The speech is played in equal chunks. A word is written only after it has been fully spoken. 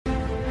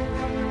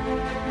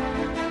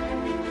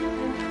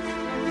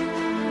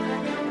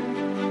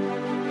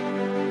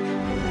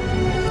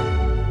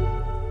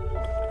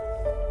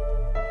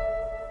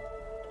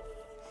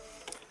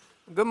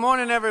Good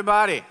morning,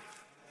 everybody.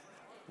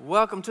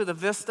 Welcome to the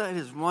Vista. It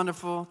is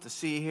wonderful to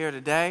see you here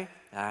today.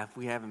 If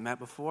we haven't met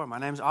before, my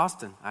name is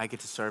Austin. I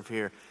get to serve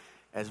here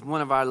as one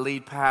of our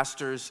lead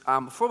pastors.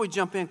 Before we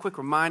jump in, quick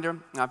reminder.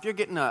 Now, if you're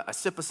getting a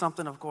sip of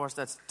something, of course,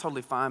 that's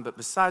totally fine. But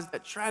besides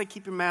that, try to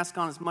keep your mask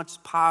on as much as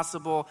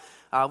possible.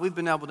 We've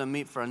been able to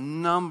meet for a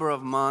number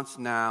of months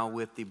now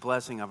with the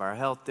blessing of our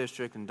health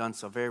district and done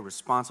so very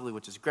responsibly,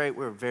 which is great.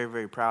 We're very,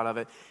 very proud of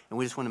it. And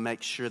we just want to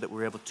make sure that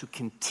we're able to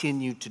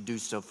continue to do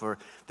so for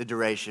the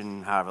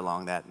duration, however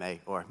long that may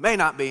or may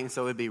not be.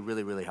 So it'd be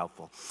really, really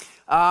helpful.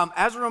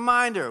 As a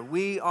reminder,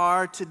 we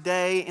are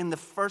today in the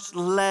first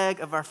leg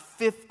of our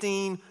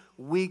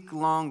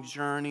 15-week-long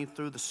journey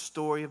through the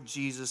story of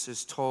Jesus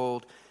as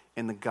told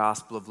in the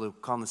Gospel of Luke.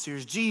 We're calling the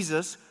series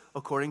Jesus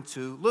According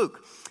to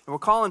Luke. And we're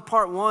calling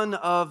part one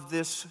of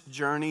this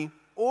journey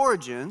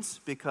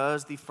Origins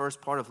because the first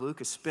part of Luke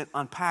is spent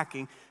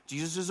unpacking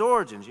Jesus'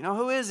 origins. You know,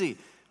 who is he?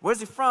 Where's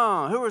he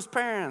from? Who are his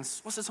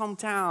parents? What's his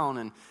hometown?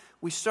 And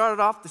we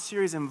started off the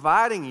series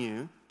inviting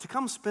you to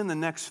come spend the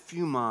next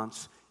few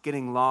months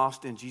getting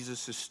lost in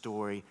Jesus'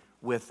 story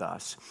with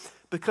us.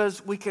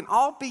 Because we can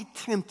all be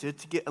tempted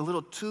to get a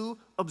little too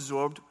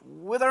absorbed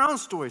with our own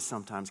stories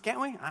sometimes, can't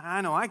we?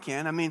 I know I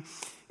can. I mean,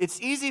 it's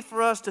easy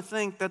for us to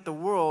think that the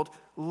world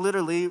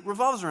literally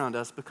revolves around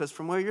us because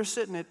from where you're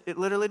sitting, it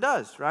literally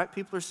does, right?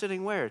 People are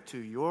sitting where? To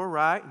your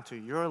right and to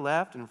your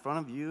left and in front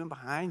of you and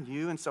behind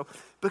you. And so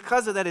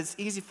because of that, it's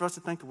easy for us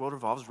to think the world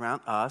revolves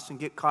around us and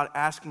get caught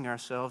asking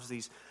ourselves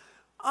these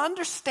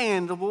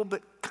understandable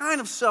but kind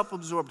of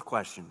self-absorbed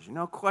questions. You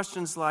know,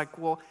 questions like,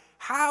 well,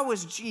 how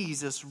is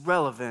Jesus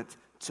relevant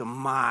to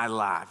my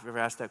life? You ever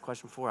asked that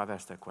question before? I've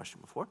asked that question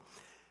before.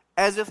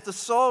 As if the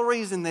sole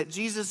reason that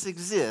Jesus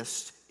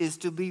exists is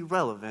to be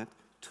relevant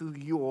to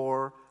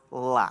your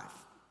life.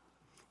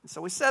 And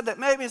so we said that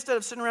maybe instead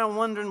of sitting around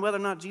wondering whether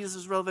or not Jesus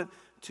is relevant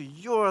to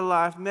your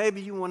life,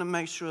 maybe you want to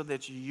make sure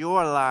that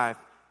your life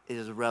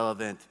is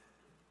relevant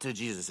to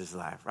Jesus'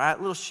 life, right? A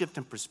little shift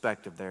in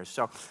perspective there.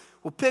 So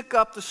we'll pick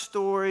up the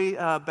story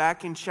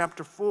back in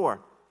chapter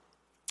 4.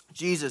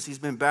 Jesus, he's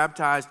been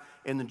baptized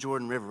in the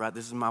Jordan River, right?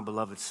 This is my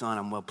beloved son.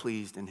 I'm well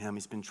pleased in him.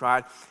 He's been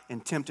tried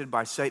and tempted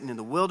by Satan in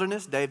the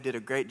wilderness. Dave did a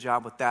great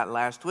job with that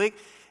last week.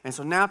 And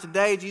so now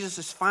today, Jesus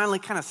is finally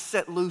kind of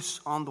set loose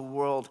on the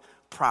world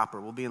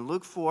proper. We'll be in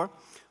Luke 4,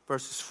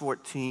 verses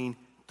 14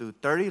 through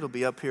 30. It'll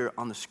be up here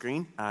on the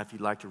screen if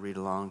you'd like to read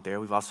along there.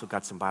 We've also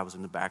got some Bibles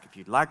in the back if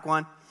you'd like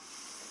one.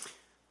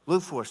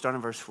 Luke 4, starting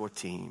in verse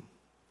 14.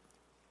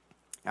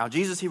 Now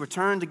Jesus, he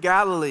returned to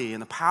Galilee in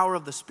the power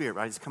of the Spirit,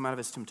 right? He's come out of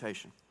his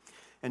temptation.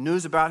 And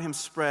news about him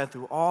spread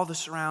through all the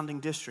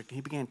surrounding district. And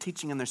he began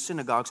teaching in their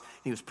synagogues, and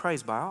he was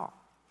praised by all.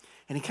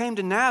 And he came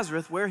to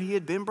Nazareth, where he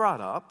had been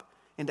brought up,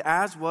 and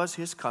as was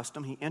his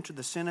custom, he entered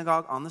the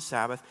synagogue on the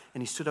Sabbath,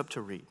 and he stood up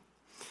to read.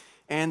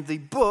 And the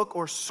book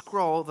or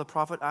scroll of the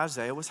prophet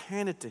Isaiah was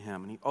handed to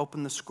him. And he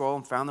opened the scroll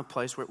and found the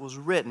place where it was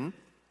written,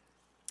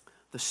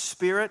 "The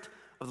Spirit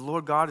of the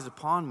Lord God is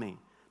upon me,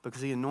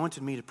 because he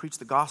anointed me to preach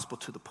the gospel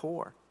to the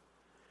poor.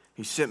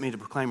 He sent me to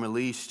proclaim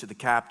release to the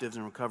captives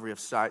and recovery of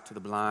sight to the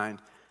blind,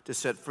 to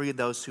set free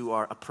those who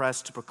are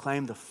oppressed, to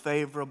proclaim the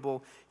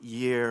favorable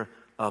year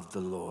of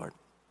the Lord."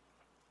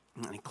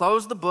 And he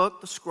closed the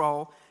book, the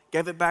scroll,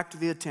 gave it back to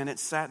the attendant,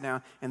 sat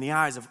down, and the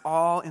eyes of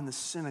all in the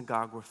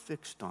synagogue were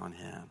fixed on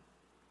him.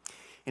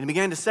 And he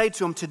began to say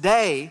to him,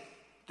 "Today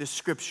this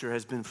scripture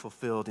has been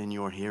fulfilled in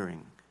your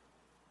hearing."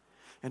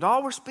 And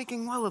all were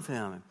speaking well of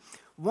him,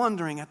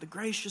 wondering at the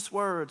gracious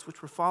words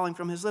which were falling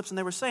from his lips. And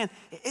they were saying,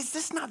 "Is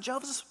this not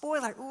Joseph's boy?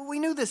 Like, we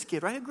knew this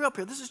kid, right? He grew up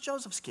here. This is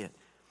Joseph's kid."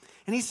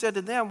 And he said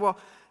to them, "Well,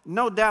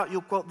 no doubt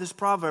you'll quote this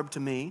proverb to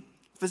me,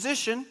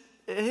 'Physician,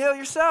 heal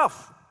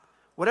yourself.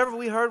 Whatever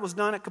we heard was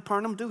done at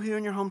Capernaum, do here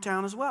in your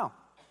hometown as well.'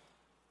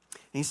 And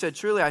he said,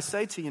 'Truly I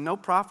say to you, no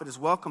prophet is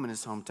welcome in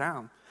his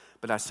hometown.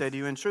 But I say to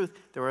you in truth,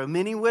 there were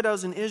many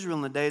widows in Israel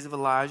in the days of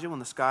Elijah, when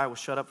the sky was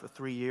shut up for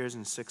 3 years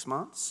and 6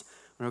 months,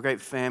 when a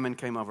great famine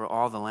came over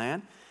all the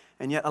land.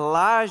 And yet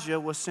Elijah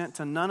was sent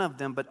to none of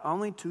them, but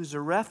only to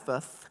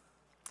Zarephath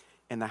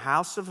in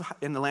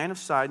the land of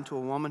Sidon, to a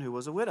woman who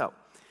was a widow.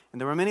 And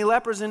there were many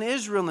lepers in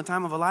Israel in the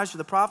time of Elisha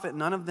the prophet.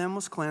 None of them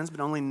was cleansed,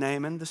 but only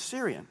Naaman the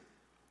Syrian.'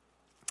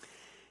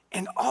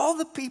 And all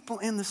the people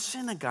in the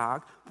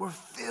synagogue were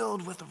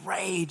filled with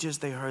rage as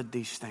they heard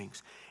these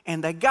things.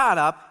 And they got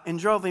up and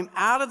drove him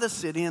out of the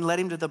city and led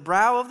him to the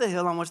brow of the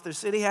hill on which their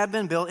city had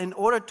been built, in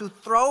order to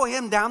throw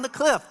him down the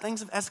cliff."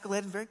 Things have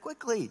escalated very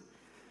quickly.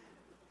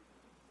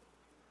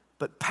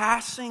 "But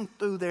passing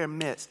through their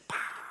midst,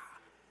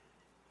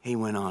 he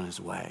went on his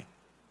way."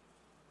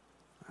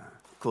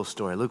 Cool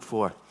story. Luke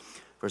 4,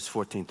 verse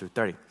 14 through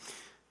 30.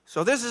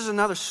 So this is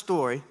another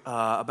story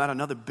about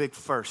another big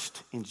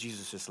first in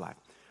Jesus' life.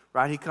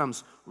 right? He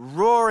comes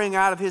roaring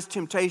out of his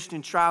temptation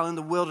and trial in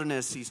the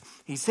wilderness.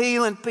 He's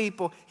healing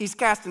people. He's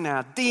casting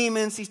out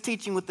demons. He's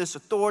teaching with this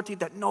authority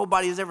that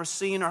nobody has ever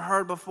seen or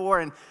heard before.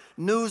 And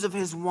news of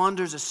his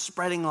wonders is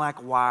spreading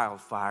like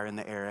wildfire in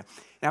the area.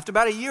 And after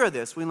about a year of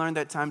this, we learned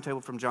that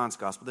timetable from John's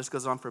gospel. This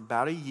goes on for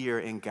about a year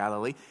in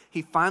Galilee.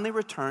 He finally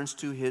returns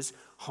to his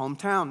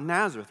hometown,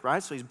 Nazareth,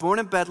 right? So he's born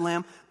in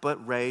Bethlehem,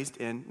 but raised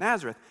in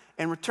Nazareth.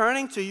 And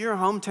returning to your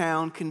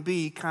hometown can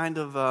be kind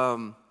of,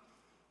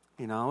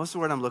 what's the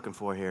word I'm looking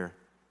for here?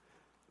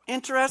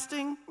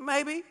 Interesting,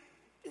 maybe?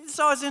 It's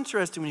always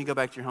interesting when you go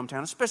back to your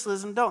hometown, especially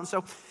as an adult. And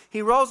so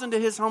he rolls into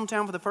his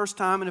hometown for the first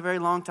time in a very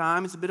long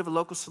time. He's a bit of a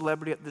local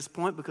celebrity at this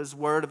point because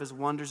word of his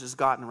wonders has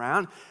gotten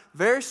around.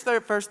 Very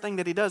first thing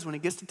that he does when he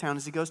gets to town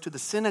is he goes to the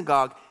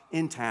synagogue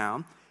in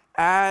town,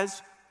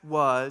 as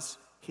was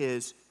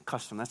his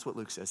custom. That's what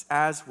Luke says,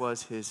 as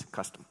was his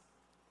custom.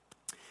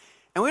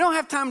 And we don't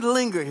have time to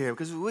linger here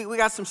because we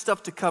got some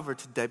stuff to cover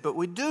today, but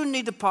we do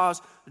need to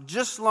pause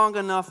just long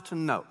enough to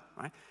note,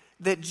 right,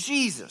 that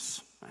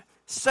Jesus, right,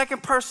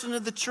 second person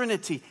of the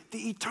Trinity,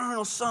 the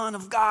eternal Son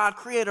of God,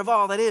 creator of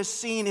all that is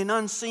seen and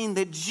unseen,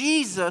 that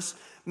Jesus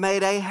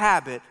made a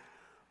habit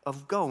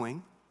of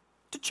going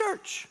to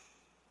church,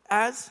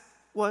 as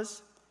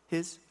was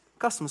his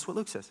custom. That's what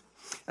Luke says.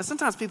 And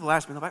sometimes people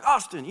ask me, they're like,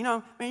 Austin,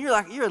 you're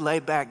a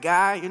laid-back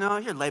guy,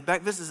 you're laid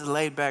back. This is a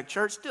laid-back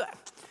church.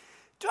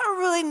 Do I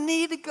really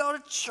need to go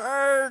to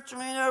church? Do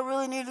I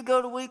really need to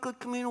go to weekly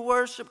communal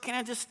worship? Can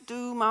I just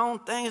do my own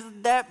thing? Is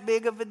it that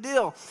big of a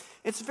deal?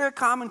 It's a very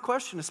common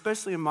question,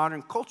 especially in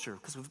modern culture,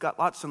 because we've got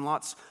lots and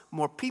lots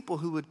more people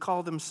who would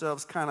call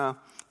themselves kind of,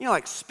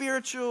 like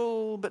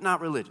spiritual, but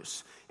not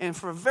religious. And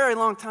for a very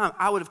long time,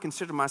 I would have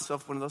considered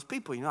myself one of those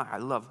people. I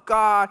love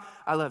God,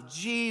 I love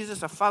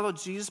Jesus, I follow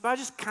Jesus, but I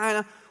just kind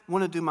of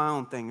want to do my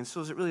own thing. And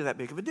so is it really that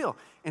big of a deal?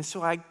 And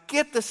so I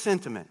get the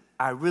sentiment.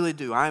 I really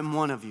do. I'm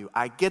one of you.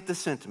 I get the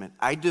sentiment.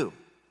 I do.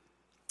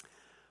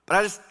 But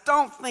I just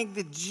don't think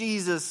that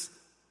Jesus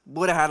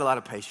would have had a lot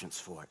of patience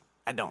for it.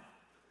 I don't.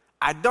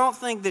 I don't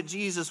think that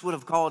Jesus would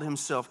have called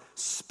himself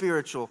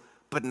spiritual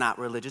but not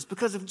religious.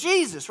 Because if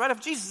Jesus, right,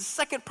 if Jesus, the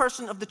second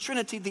person of the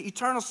Trinity, the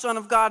eternal Son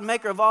of God,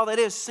 maker of all that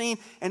is seen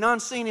and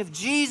unseen, if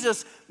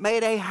Jesus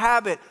made a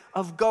habit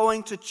of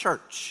going to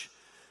church,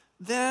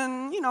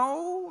 then,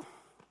 do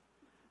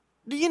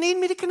you need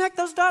me to connect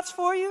those dots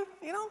for you?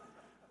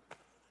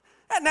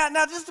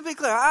 Now, just to be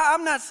clear,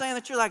 I'm not saying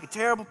that you're like a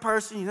terrible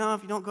person,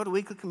 if you don't go to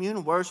weekly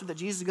communion worship, that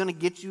Jesus is going to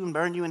get you and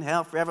burn you in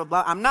hell forever,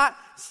 blah. I'm not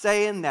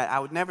saying that. I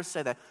would never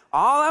say that.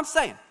 All I'm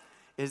saying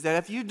is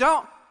that if you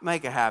don't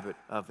make a habit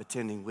of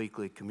attending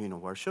weekly communal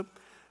worship,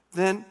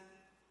 then,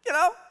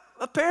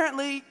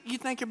 apparently you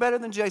think you're better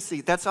than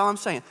JC. That's all I'm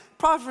saying.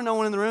 Probably for no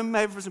one in the room,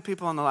 maybe for some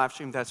people on the live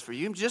stream, that's for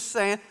you. I'm just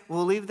saying,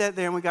 we'll leave that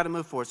there and we got to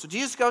move forward. So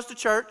Jesus goes to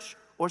church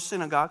or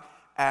synagogue,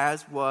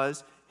 as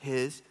was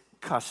his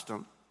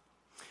custom.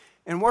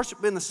 And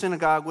worship in the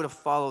synagogue would have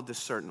followed this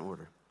certain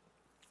order.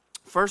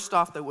 First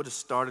off, they would have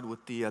started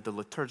with the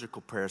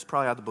liturgical prayers,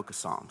 probably out of the book of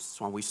Psalms.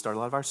 That's why we start a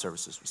lot of our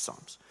services with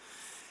Psalms.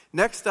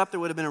 Next up, there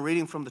would have been a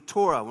reading from the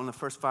Torah, one of the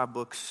first 5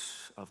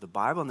 books of the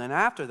Bible. And then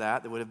after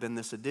that, there would have been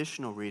this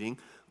additional reading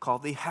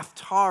called the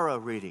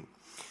Haftarah reading.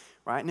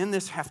 Right? And in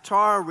this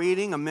Haftarah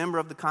reading, a member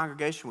of the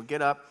congregation would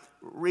get up,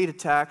 read a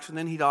text, and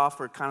then he'd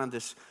offer kind of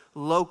this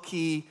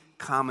low-key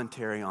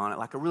commentary on it,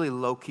 like a really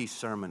low-key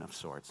sermon of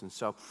sorts. And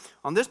so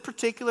on this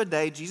particular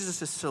day,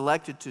 Jesus is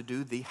selected to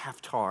do the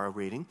Haftarah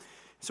reading.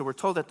 So we're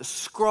told that the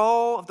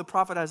scroll of the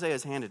prophet Isaiah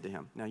is handed to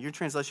him. Now, your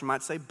translation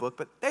might say book,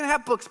 but they didn't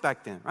have books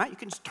back then, right? You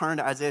can just turn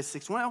to Isaiah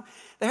 61.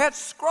 They had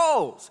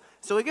scrolls.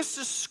 So he gets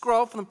this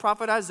scroll from the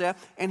prophet Isaiah,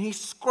 and he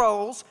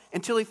scrolls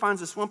until he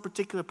finds this one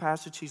particular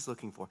passage he's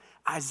looking for,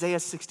 Isaiah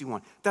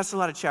 61. That's a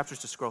lot of chapters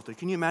to scroll through.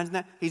 Can you imagine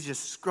that? He's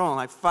just scrolling,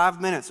 like 5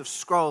 minutes of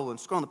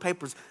scrolling. The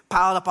papers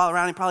piled up all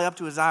around him, probably up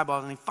to his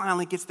eyeballs, and he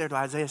finally gets there to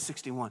Isaiah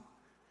 61.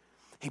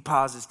 He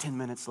pauses 10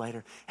 minutes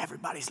later.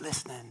 Everybody's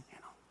listening,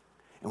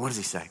 And what does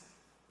he say?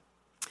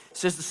 It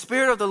says, the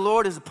Spirit of the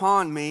Lord is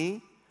upon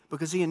me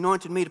because he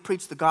anointed me to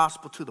preach the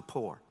gospel to the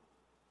poor.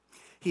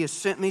 He has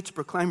sent me to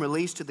proclaim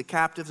release to the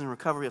captives and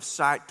recovery of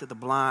sight to the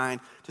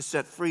blind, to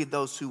set free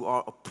those who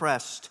are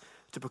oppressed,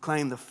 to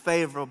proclaim the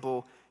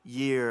favorable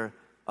year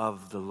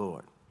of the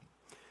Lord.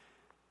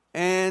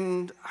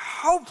 And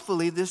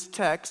hopefully this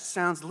text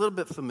sounds a little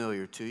bit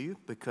familiar to you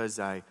because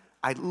I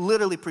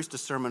literally preached a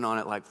sermon on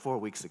it like 4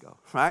 weeks ago,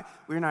 right?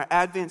 We're in our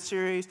Advent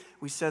series.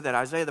 We said that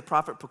Isaiah the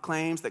prophet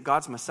proclaims that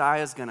God's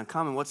Messiah is going to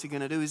come. And what's he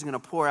going to do? He's going to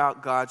pour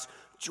out God's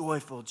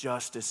joyful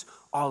justice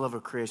all over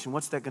creation.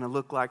 What's that going to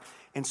look like?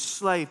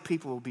 Enslaved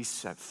people will be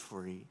set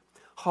free.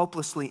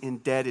 Hopelessly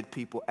indebted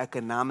people,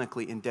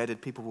 economically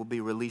indebted people will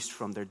be released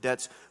from their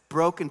debts.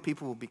 Broken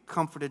people will be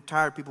comforted.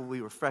 Tired people will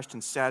be refreshed.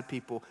 And sad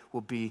people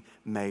will be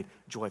made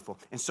joyful.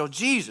 And so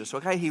Jesus,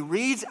 he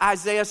reads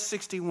Isaiah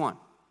 61.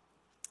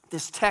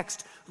 This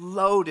text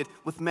loaded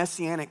with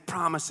messianic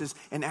promises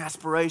and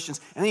aspirations.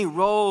 And then he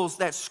rolls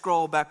that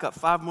scroll back up.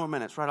 5 more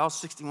minutes, right? All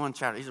 61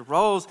 chapters. He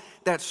rolls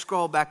that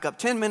scroll back up.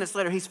 10 minutes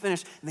later, he's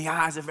finished. And the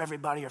eyes of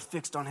everybody are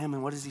fixed on him.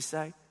 And what does he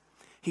say?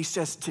 He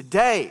says,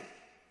 today,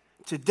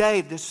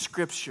 this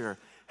scripture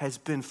has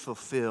been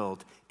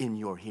fulfilled in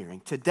your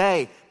hearing.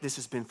 Today, this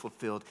has been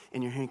fulfilled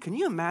in your hearing. Can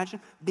you imagine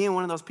being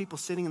one of those people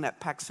sitting in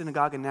that packed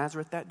synagogue in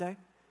Nazareth that day?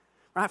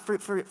 Right?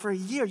 For a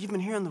year, you've been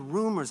hearing the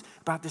rumors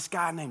about this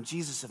guy named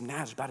Jesus of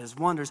Nazareth, about his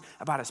wonders,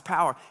 about his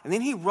power. And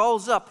then he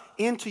rolls up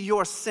into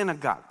your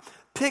synagogue,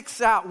 picks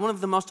out one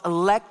of the most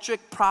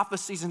electric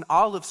prophecies in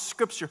all of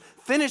Scripture,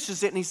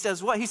 finishes it, and he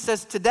says what? He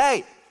says,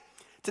 today,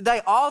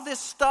 all this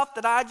stuff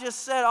that I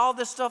just said, all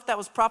this stuff that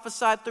was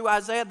prophesied through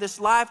Isaiah, this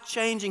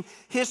life-changing,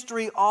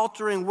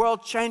 history-altering,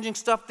 world-changing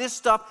stuff, this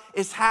stuff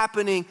is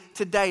happening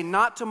today,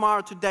 not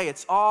tomorrow, today.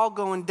 It's all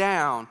going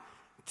down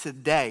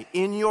today.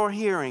 In your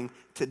hearing,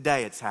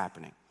 today it's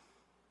happening.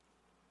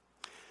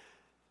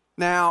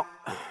 Now,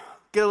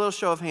 get a little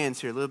show of hands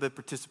here, a little bit of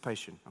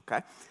participation,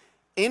 okay?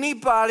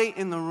 Anybody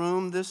in the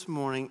room this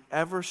morning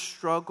ever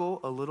struggle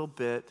a little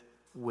bit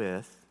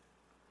with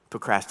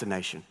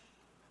procrastination?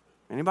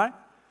 Anybody?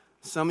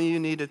 Some of you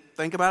need to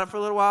think about it for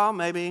a little while,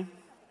 maybe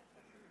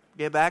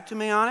get back to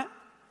me on it.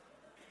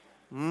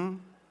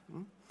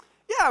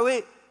 Yeah,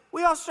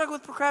 we all struggle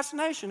with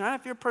procrastination, right?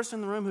 If you're a person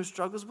in the room who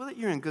struggles with it,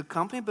 you're in good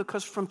company,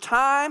 because from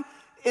time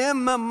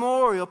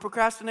immemorial,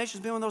 procrastination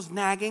has been one of those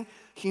nagging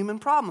human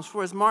problems.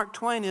 For as Mark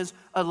Twain is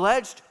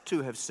alleged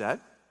to have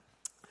said,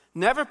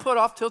 never put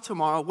off till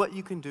tomorrow what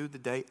you can do the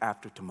day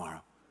after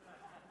tomorrow.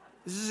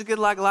 This is a good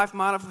life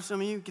motto for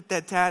some of you. Get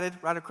that tatted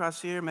right across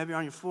here, maybe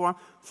on your forearm.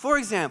 For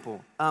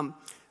example,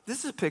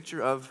 this is a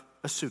picture of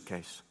a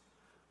suitcase.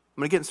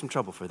 I'm going to get in some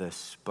trouble for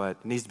this, but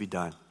it needs to be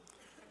done.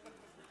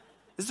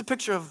 This is a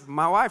picture of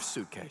my wife's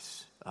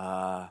suitcase.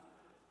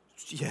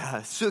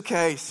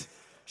 Suitcase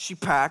she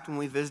packed when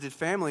we visited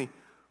family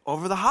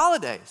over the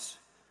holidays.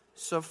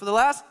 So for the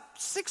last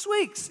 6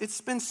 weeks,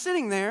 it's been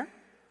sitting there,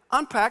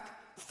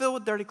 unpacked, filled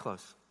with dirty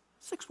clothes.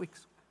 6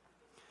 weeks.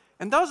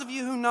 And those of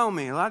you who know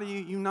me, a lot of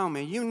you know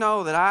me, you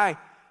know that I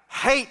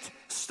hate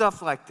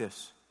stuff like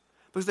this.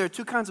 Because there are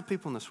two kinds of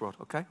people in this world,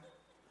 okay?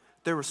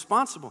 They're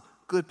responsible,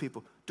 good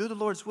people, do the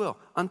Lord's will,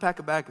 unpack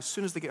a bag as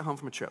soon as they get home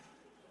from a trip.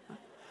 And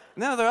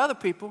then there are other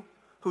people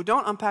who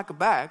don't unpack a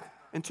bag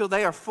until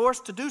they are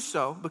forced to do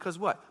so, because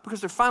what? Because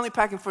they're finally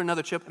packing for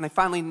another trip and they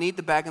finally need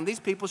the bag. And these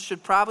people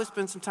should probably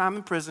spend some time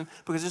in prison,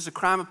 because this is a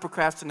crime of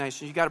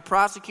procrastination. You got to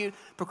prosecute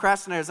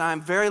procrastinators. I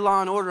am very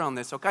law and order on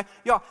this, okay?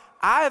 Y'all,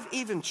 I have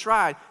even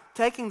tried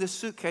taking this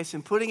suitcase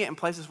and putting it in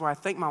places where I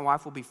think my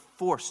wife will be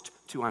forced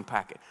to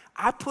unpack it.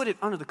 I put it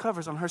under the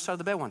covers on her side of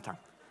the bed one time.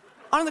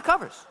 Under the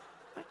covers.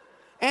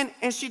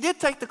 And she did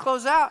take the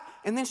clothes out,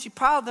 and then she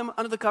piled them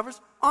under the covers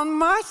on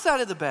my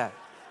side of the bed.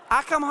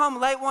 I come home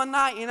late one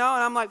night, and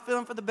I'm like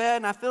feeling for the bed,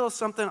 and I feel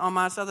something on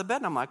my side of the bed,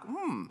 and I'm like,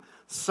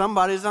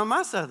 somebody's on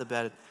my side of the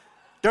bed.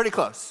 Dirty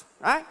clothes,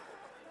 right?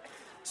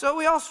 So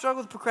we all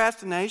struggle with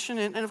procrastination,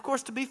 and of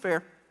course, to be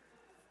fair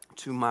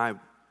to my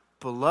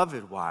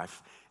beloved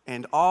wife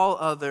and all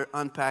other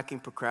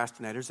unpacking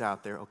procrastinators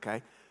out there,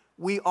 okay,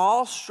 we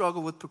all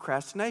struggle with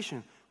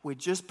procrastination. We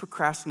just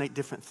procrastinate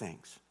different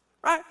things,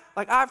 right?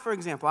 Like for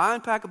example, I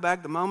unpack a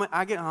bag the moment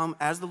I get home,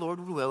 as the Lord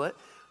would will it.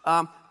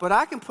 But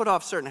I can put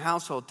off certain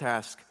household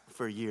tasks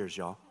for years,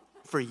 y'all.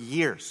 For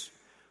years.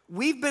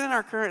 We've been in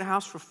our current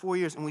house for 4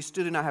 years, and we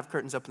still do not have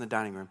curtains up in the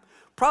dining room.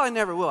 Probably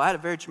never will. I had a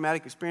very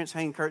traumatic experience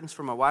hanging curtains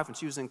for my wife when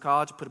she was in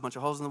college. I put a bunch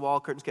of holes in the wall.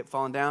 Curtains kept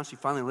falling down. She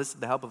finally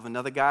enlisted the help of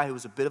another guy who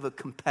was a bit of a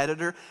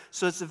competitor.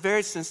 So it's a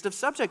very sensitive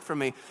subject for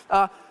me.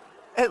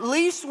 At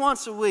least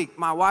once a week,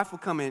 my wife will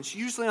come in.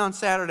 She's usually on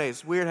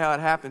Saturdays. Weird how it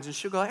happens. And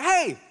she'll go like,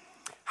 hey,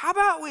 how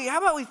about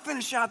we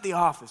finish out The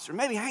Office, or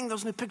maybe hang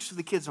those new pictures of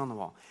the kids on the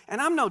wall? And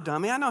I'm no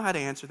dummy. I know how to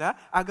answer that.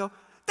 I go,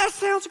 that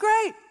sounds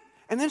great.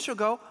 And then she'll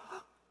go,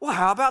 well,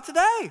 how about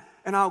today?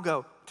 And I'll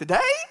go, today?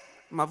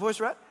 My voice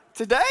right?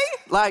 Today?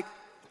 Like,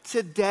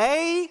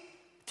 today?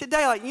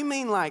 Today, like, you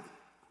mean like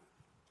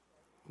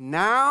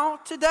now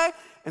today?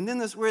 And then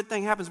this weird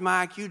thing happens.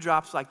 My IQ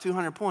drops like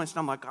 200 points. And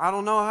I'm like, I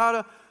don't know how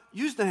to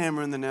use the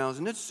hammer and the nails.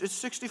 And it's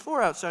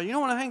 64 outside. You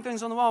don't want to hang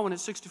things on the wall when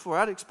it's 64.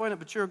 I'd explain it,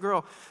 but you're a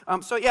girl.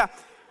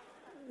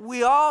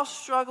 We all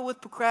struggle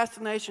with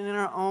procrastination in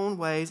our own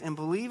ways. And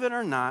believe it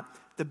or not,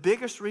 the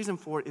biggest reason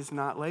for it is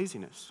not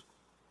laziness.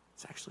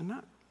 It's actually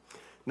not.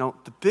 No,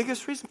 the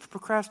biggest reason for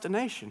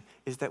procrastination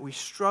is that we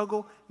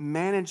struggle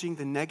managing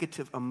the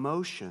negative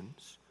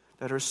emotions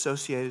that are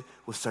associated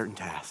with certain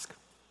tasks.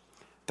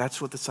 That's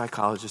what the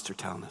psychologists are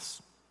telling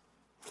us.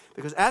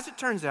 Because as it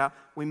turns out,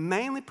 we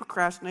mainly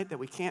procrastinate that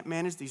we can't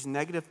manage these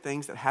negative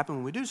things that happen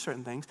when we do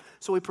certain things.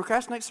 So we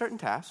procrastinate certain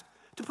tasks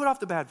to put off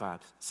the bad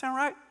vibes. Sound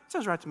right?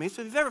 Sounds right to me.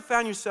 So if you've ever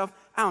found yourself,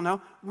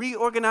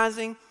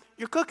 reorganizing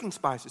your cooking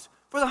spices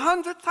for the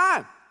 100th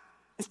time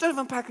instead of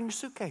unpacking your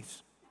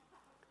suitcase.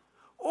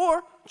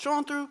 Or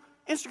scrolling through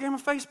Instagram or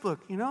Facebook,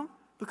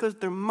 because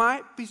there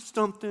might be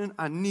something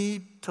I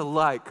need to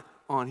like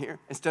on here.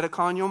 Instead of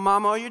calling your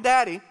mama or your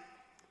daddy,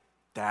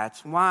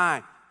 that's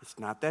why. It's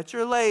not that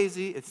you're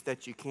lazy, it's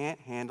that you can't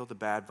handle the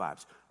bad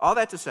vibes. All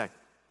that to say,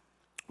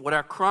 what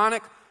our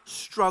chronic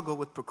struggle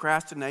with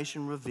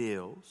procrastination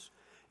reveals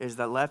is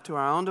that left to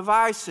our own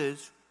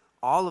devices,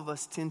 all of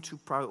us tend to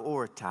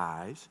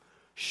prioritize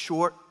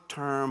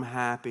short-term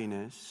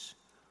happiness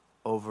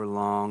over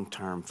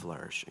long-term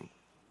flourishing.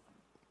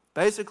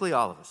 Basically,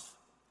 all of us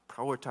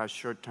prioritize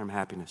short-term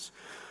happiness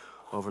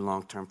over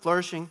long-term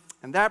flourishing.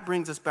 And that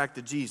brings us back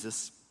to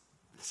Jesus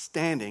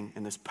standing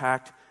in this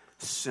packed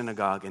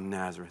synagogue in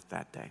Nazareth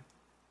that day.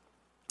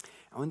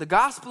 And in the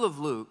Gospel of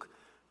Luke,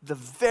 the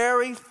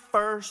very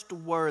first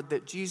word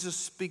that Jesus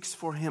speaks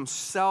for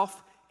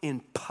himself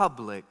in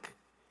public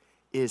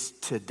is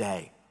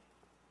today.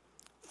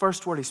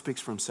 First word he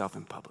speaks for himself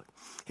in public.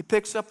 He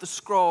picks up the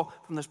scroll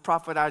from this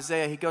prophet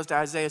Isaiah. He goes to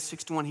Isaiah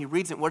 61. He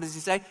reads it. What does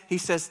he say? He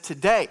says,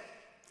 today.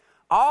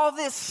 All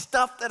this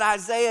stuff that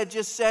Isaiah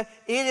just said,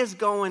 it is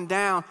going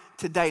down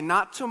today,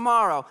 not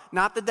tomorrow,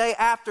 not the day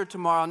after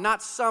tomorrow,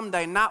 not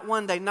someday, not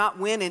one day, not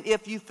when, and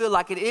if you feel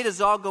like it, it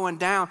is all going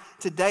down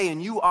today,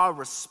 and you are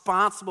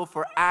responsible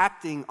for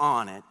acting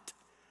on it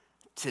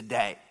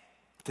today.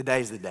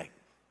 Today's the day.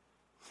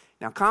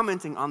 Now,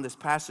 commenting on this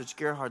passage,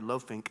 Gerhard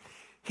Lofink,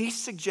 he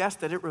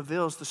suggests that it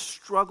reveals the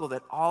struggle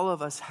that all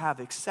of us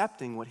have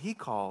accepting what he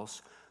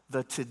calls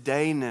the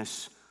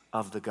todayness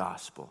of the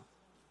gospel.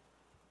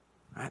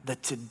 Right? The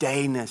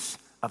todayness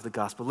of the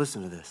gospel.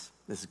 Listen to this.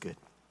 This is good.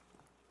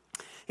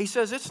 He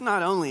says it's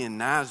not only in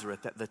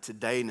Nazareth that the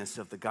todayness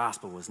of the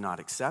gospel was not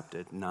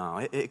accepted.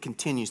 No, it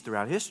continues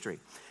throughout history.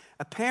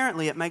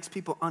 Apparently, it makes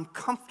people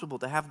uncomfortable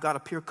to have God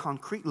appear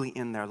concretely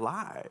in their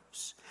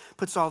lives.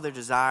 Puts all their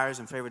desires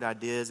and favorite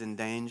ideas in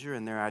danger,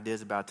 and their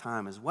ideas about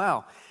time as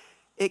well.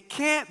 It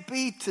can't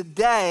be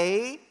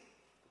today,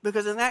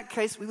 because in that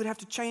case, we would have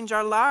to change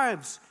our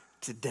lives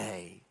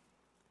today.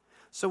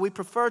 So we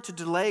prefer to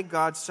delay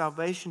God's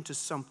salvation to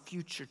some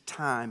future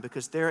time,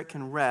 because there it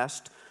can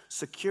rest,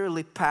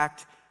 securely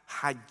packed,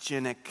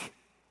 hygienic,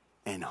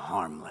 and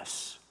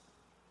harmless.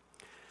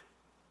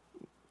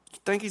 You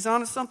think he's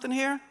onto something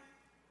here?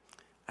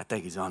 I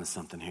think he's onto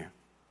something here.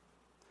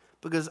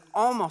 Because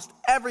almost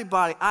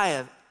everybody I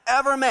have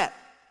ever met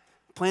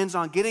plans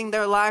on getting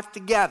their life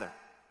together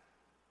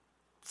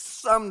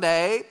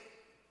someday. And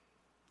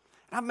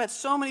I've met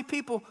so many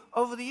people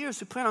over the years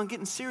who plan on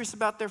getting serious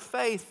about their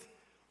faith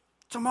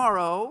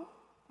tomorrow,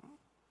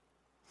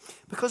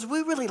 because we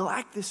really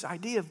like this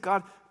idea of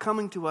God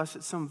coming to us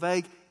at some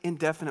vague,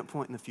 indefinite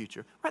point in the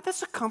future. Right?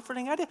 That's a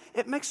comforting idea.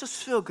 It makes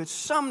us feel good.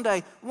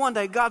 Someday, one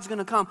day, God's going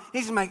to come.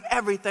 He's going to make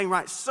everything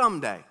right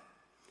someday.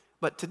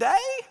 But today,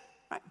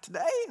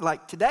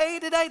 right? Today,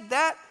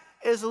 that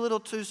is a little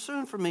too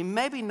soon for me.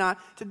 Maybe not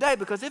today,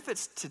 because if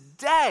it's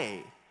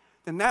today,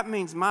 then that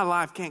means my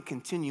life can't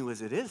continue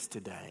as it is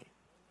today.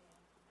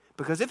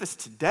 Because if it's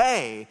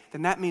today,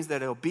 then that means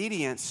that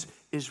obedience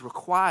is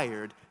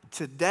required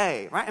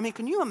today, right? I mean,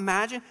 can you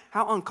imagine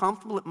how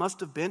uncomfortable it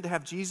must have been to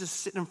have Jesus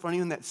sitting in front of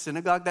you in that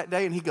synagogue that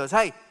day, and he goes,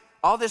 hey,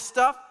 all this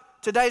stuff,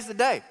 today's the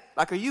day.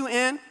 Like, are you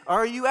in or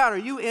are you out? Are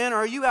you in or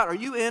are you out? Are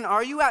you in or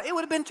are you out? It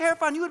would have been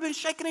terrifying. You would have been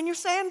shaking in your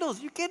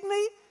sandals. You kidding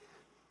me?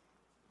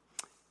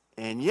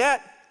 And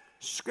yet,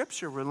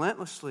 Scripture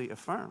relentlessly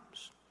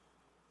affirms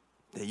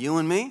that you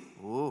and me,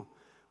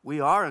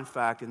 we are, in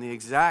fact, in the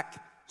exact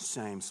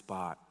same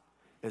spot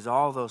as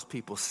all those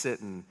people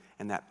sitting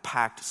in that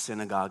packed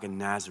synagogue in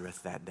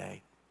Nazareth that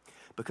day.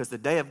 Because the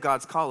day of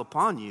God's call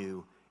upon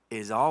you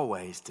is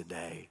always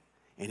today,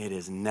 and it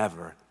is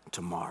never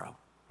tomorrow.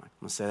 I'm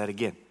going to say that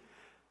again.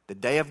 The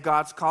day of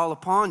God's call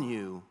upon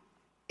you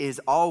is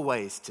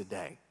always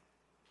today,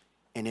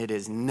 and it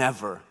is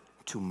never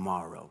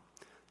tomorrow.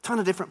 A ton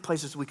of different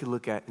places we could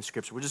look at in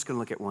Scripture. We're just going to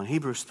look at one.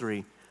 Hebrews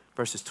 3,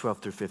 verses 12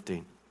 through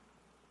 15.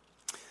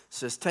 It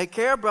says, take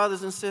care,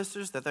 brothers and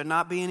sisters, that there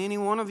not be in any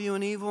one of you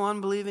an evil,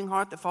 unbelieving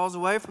heart that falls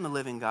away from the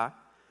living God.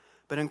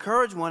 But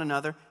encourage one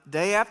another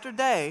day after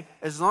day,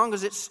 as long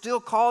as it's still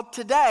called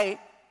today,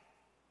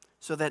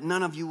 so that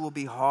none of you will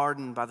be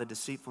hardened by the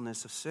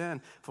deceitfulness of sin.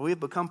 For we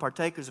have become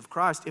partakers of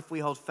Christ if we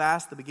hold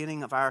fast the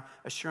beginning of our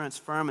assurance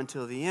firm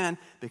until the end,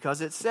 because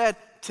it said,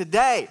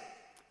 today,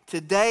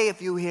 if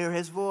you hear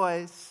his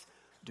voice,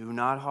 do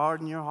not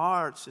harden your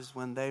hearts as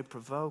when they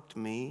provoked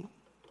me.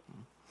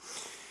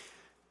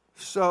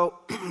 So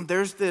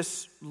there's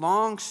this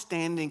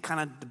long-standing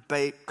kind of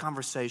debate,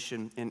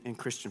 conversation in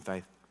Christian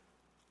faith,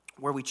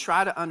 where we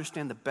try to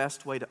understand the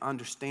best way to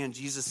understand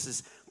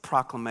Jesus'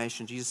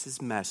 proclamation,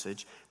 Jesus'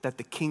 message, that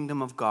the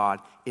kingdom of God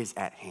is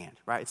at hand,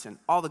 right? It's in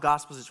all the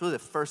Gospels. It's really the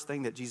first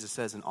thing that Jesus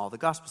says in all the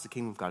Gospels, the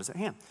kingdom of God is at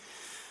hand.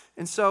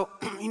 And so,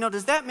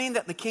 does that mean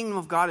that the kingdom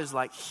of God is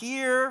like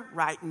here,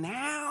 right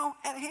now,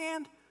 at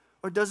hand?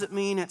 Or does it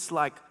mean it's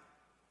like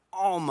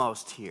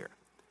almost here?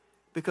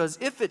 Because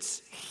if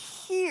it's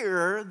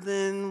here,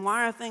 then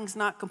why are things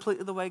not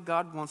completely the way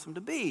God wants them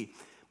to be?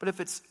 But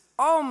if it's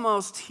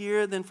almost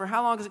here, then for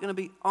how long is it going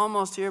to be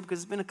almost here? Because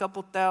it's been a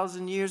couple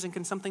thousand years, and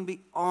can something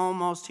be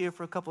almost here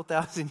for a couple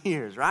thousand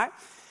years, right?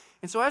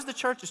 And so as the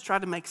church has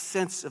tried to make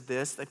sense of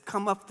this, they've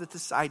come up with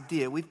this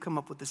idea, we've come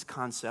up with this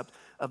concept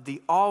of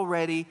the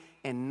already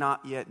and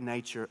not yet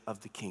nature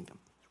of the kingdom.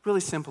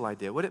 Really simple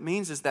idea. What it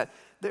means is that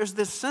there's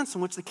this sense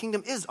in which the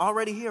kingdom is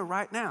already here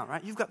right now,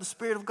 right? You've got the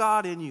Spirit of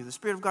God in you. The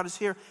Spirit of God is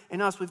here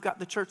in us. We've got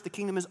the church. The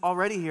kingdom is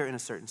already here in a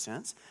certain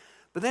sense.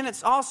 But then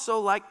it's also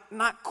like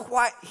not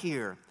quite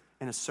here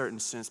in a certain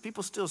sense.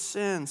 People still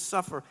sin,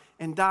 suffer,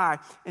 and die.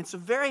 And it's a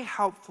very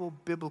helpful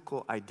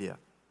biblical idea.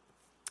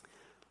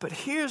 But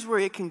here's where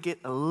it can get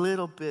a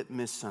little bit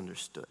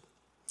misunderstood.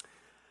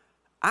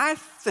 I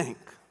think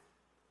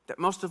that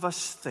most of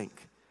us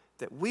think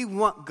that we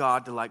want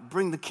God to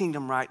bring the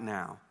kingdom right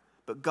now,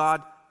 but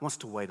God wants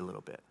to wait a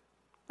little bit,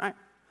 right?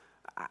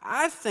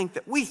 I think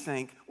that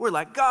we're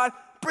like, God,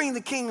 bring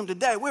the kingdom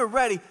today. We're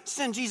ready.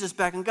 Send Jesus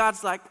back. And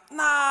God's like,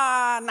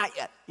 nah, not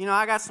yet.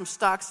 I got some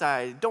stocks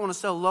I don't want to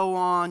sell low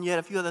on yet,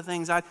 a few other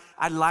things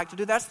I'd like to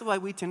do. That's the way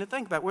we tend to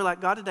think about it. We're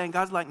like, God today, and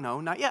God's like,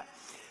 no, not yet.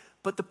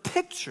 But the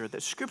picture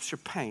that Scripture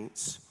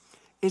paints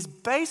is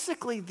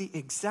basically the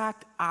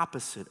exact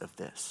opposite of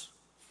this.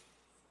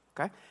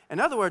 Okay? In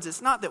other words,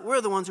 it's not that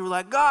we're the ones who are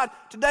like, God,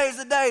 today is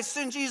the day,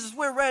 send Jesus,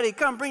 we're ready,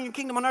 come bring your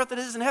kingdom on earth that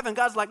is in heaven.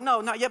 God's like,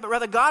 no, not yet, but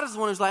rather God is the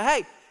one who's like,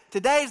 hey,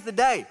 today's the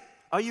day.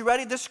 Are you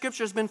ready? This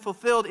scripture has been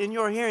fulfilled in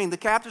your hearing. The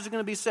captives are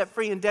going to be set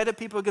free, indebted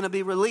people are going to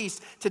be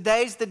released.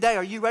 Today's the day.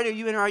 Are you ready? Are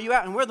you in or are you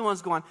out? And we're the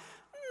ones going,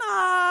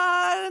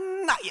 nah,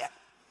 not yet.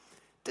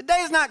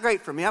 Today's not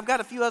great for me. I've got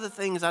a few other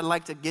things I'd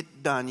like to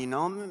get done,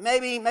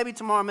 Maybe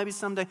tomorrow, maybe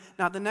someday,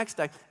 not the next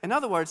day. In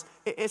other words,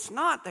 it's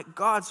not that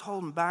God's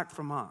holding back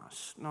from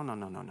us. No.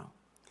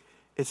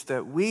 It's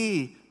that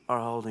we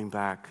are holding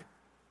back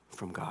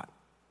from God.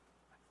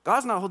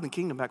 God's not holding the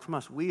kingdom back from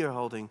us. We are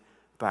holding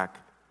back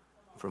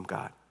from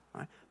God,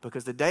 right?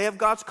 Because the day of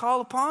God's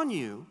call upon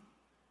you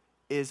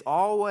is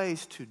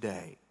always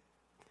today,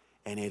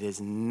 and it is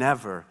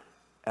never,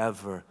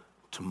 ever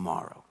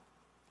tomorrow.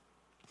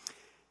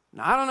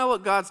 Now, I don't know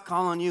what God's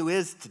call on you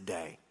is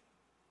today.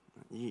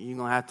 You're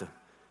going to have to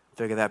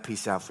figure that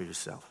piece out for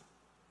yourself.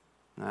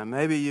 Now,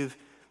 maybe you've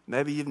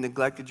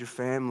neglected your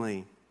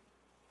family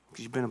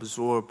because you've been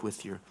absorbed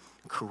with your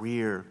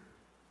career,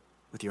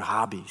 with your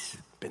hobbies,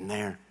 been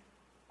there.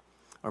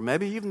 Or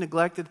maybe you've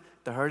neglected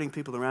the hurting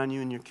people around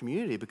you in your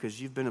community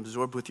because you've been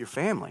absorbed with your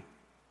family.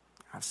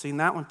 I've seen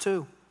that one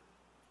too.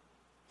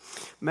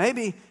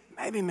 Maybe,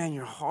 man,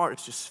 your heart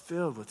is just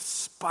filled with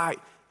spite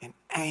and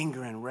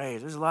anger and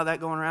rage. There's a lot of that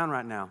going around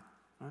right now.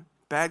 Right?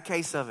 Bad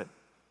case of it.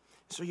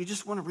 So you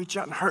just want to reach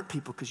out and hurt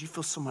people because you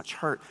feel so much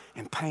hurt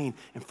and pain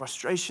and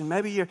frustration.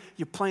 Maybe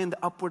you're playing the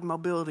upward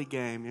mobility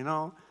game,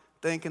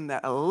 thinking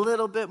that a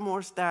little bit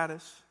more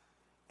status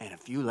and a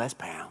few less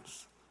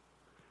pounds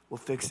will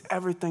fix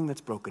everything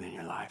that's broken in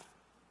your life.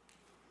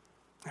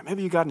 And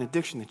maybe you got an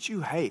addiction that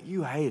you hate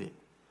it,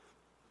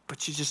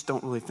 but you just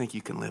don't really think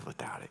you can live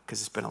without it because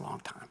it's been a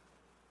long time.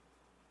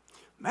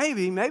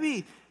 Maybe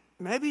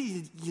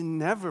you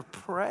never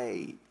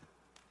prayed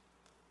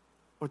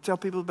or tell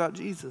people about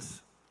Jesus.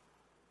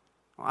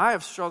 Well, I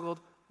have struggled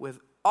with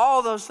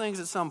all those things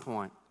at some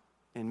point,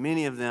 and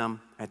many of them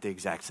at the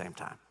exact same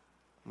time.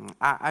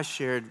 I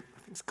shared, I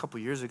think it's a couple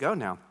years ago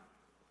now,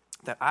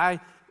 that I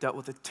dealt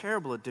with a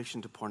terrible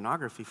addiction to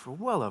pornography for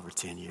well over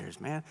 10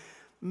 years, man.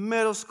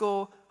 Middle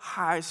school,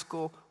 high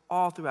school,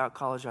 all throughout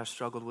college I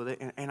struggled with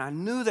it, and I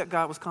knew that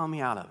God was calling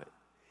me out of it.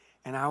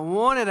 And I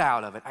wanted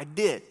out of it. I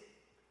did.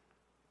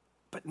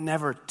 But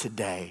never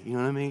today. You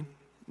know what I mean?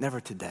 Never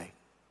today.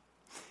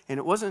 And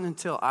it wasn't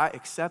until I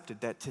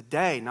accepted that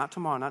today, not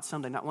tomorrow, not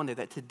someday, not one day,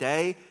 that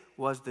today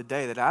was the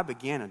day that I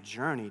began a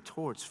journey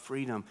towards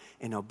freedom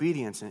and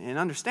obedience. And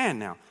understand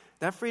now,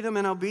 that freedom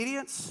and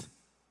obedience,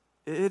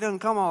 it doesn't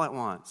come all at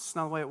once. It's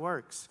not the way it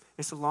works.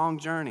 It's a long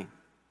journey.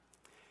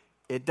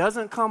 It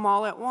doesn't come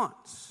all at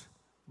once,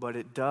 but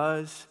it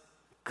does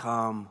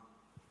come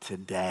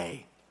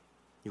today.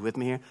 You with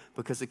me here?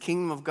 Because the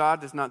kingdom of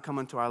God does not come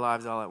into our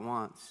lives all at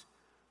once,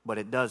 but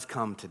it does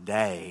come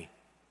today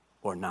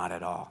or not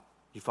at all.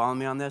 You follow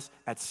me on this?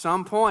 At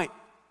some point,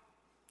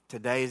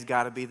 today's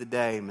got to be the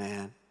day,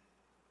 man.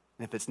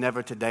 And if it's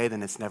never today,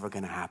 then it's never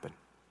going to happen.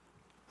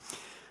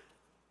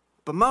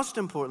 But most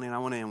importantly, and I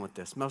want to end with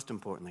this, most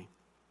importantly,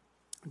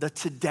 the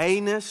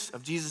todayness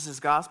of Jesus'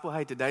 gospel.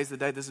 Hey, today's the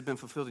day. This has been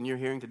fulfilled in your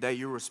hearing today.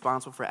 You're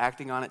responsible for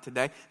acting on it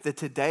today. The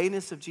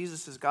todayness of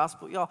Jesus'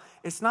 gospel, y'all,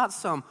 it's not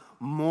some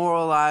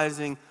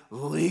moralizing,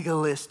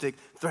 legalistic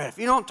threat. If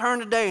you don't turn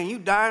today and you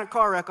die in a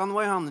car wreck on the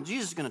way home, then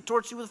Jesus is going to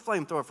torch you with a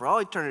flamethrower for all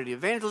eternity.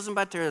 Evangelism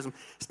by terrorism.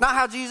 It's not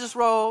how Jesus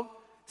rolled.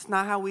 It's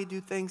not how we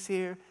do things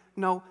here.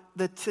 No,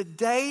 the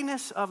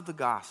todayness of the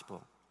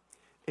gospel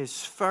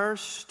is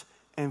first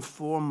and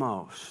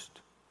foremost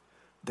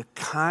the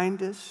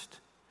kindest,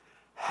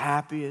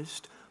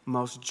 happiest,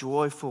 most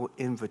joyful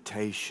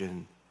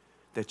invitation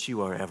that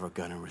you are ever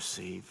going to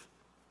receive.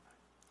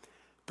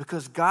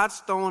 Because God's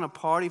throwing a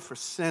party for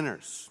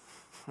sinners,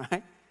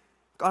 right?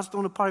 God's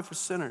throwing a party for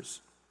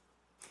sinners.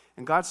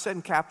 And God's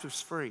setting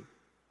captives free.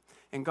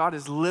 And God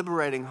is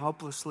liberating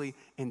hopelessly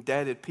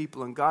indebted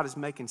people. And God is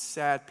making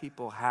sad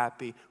people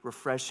happy,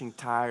 refreshing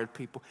tired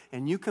people.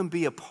 And you can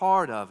be a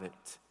part of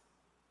it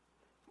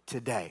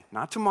today.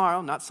 Not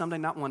tomorrow, not someday,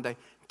 not one day.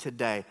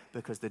 Today.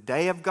 Because the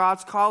day of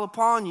God's call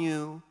upon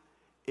you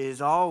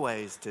is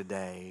always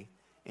today,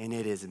 and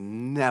it is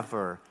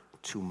never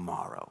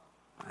tomorrow.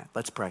 All right,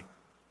 let's pray.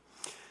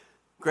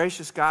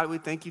 Gracious God, we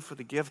thank you for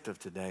the gift of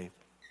today.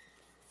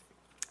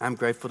 I'm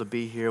grateful to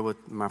be here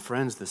with my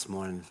friends this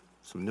morning,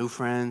 some new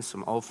friends,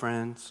 some old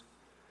friends.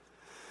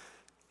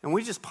 And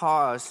we just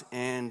pause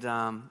and,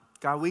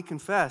 God, we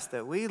confess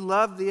that we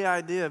love the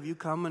idea of you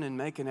coming and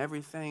making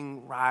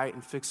everything right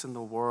and fixing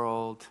the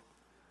world,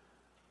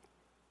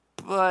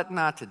 but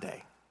not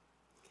today.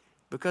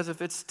 Because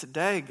if it's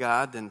today,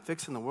 God, then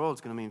fixing the world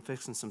is going to mean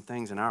fixing some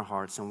things in our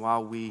hearts. And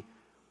while we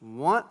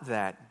want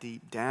that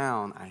deep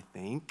down, I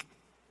think,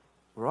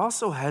 we're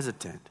also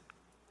hesitant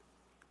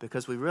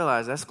because we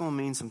realize that's going to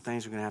mean some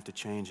things are going to have to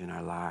change in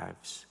our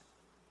lives.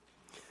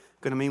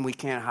 It's going to mean we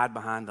can't hide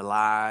behind the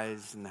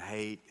lies and the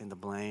hate and the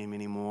blame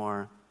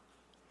anymore.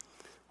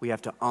 We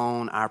have to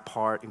own our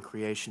part in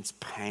creation's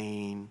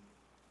pain.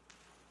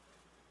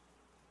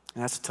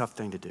 And that's a tough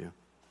thing to do.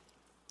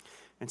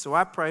 And so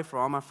I pray for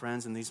all my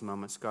friends in these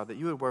moments, God, that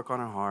you would work on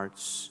our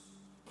hearts.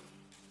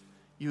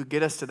 You would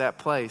get us to that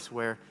place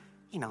where,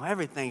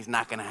 everything's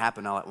not going to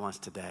happen all at once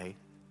today.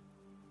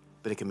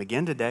 But it can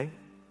begin today.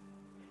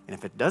 And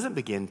if it doesn't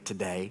begin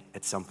today,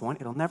 at some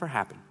point, it'll never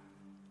happen.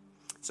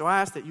 So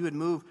I ask that you would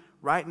move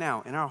right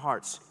now in our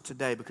hearts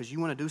today because you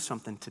want to do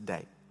something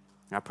today.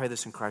 And I pray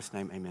this in Christ's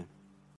name, amen.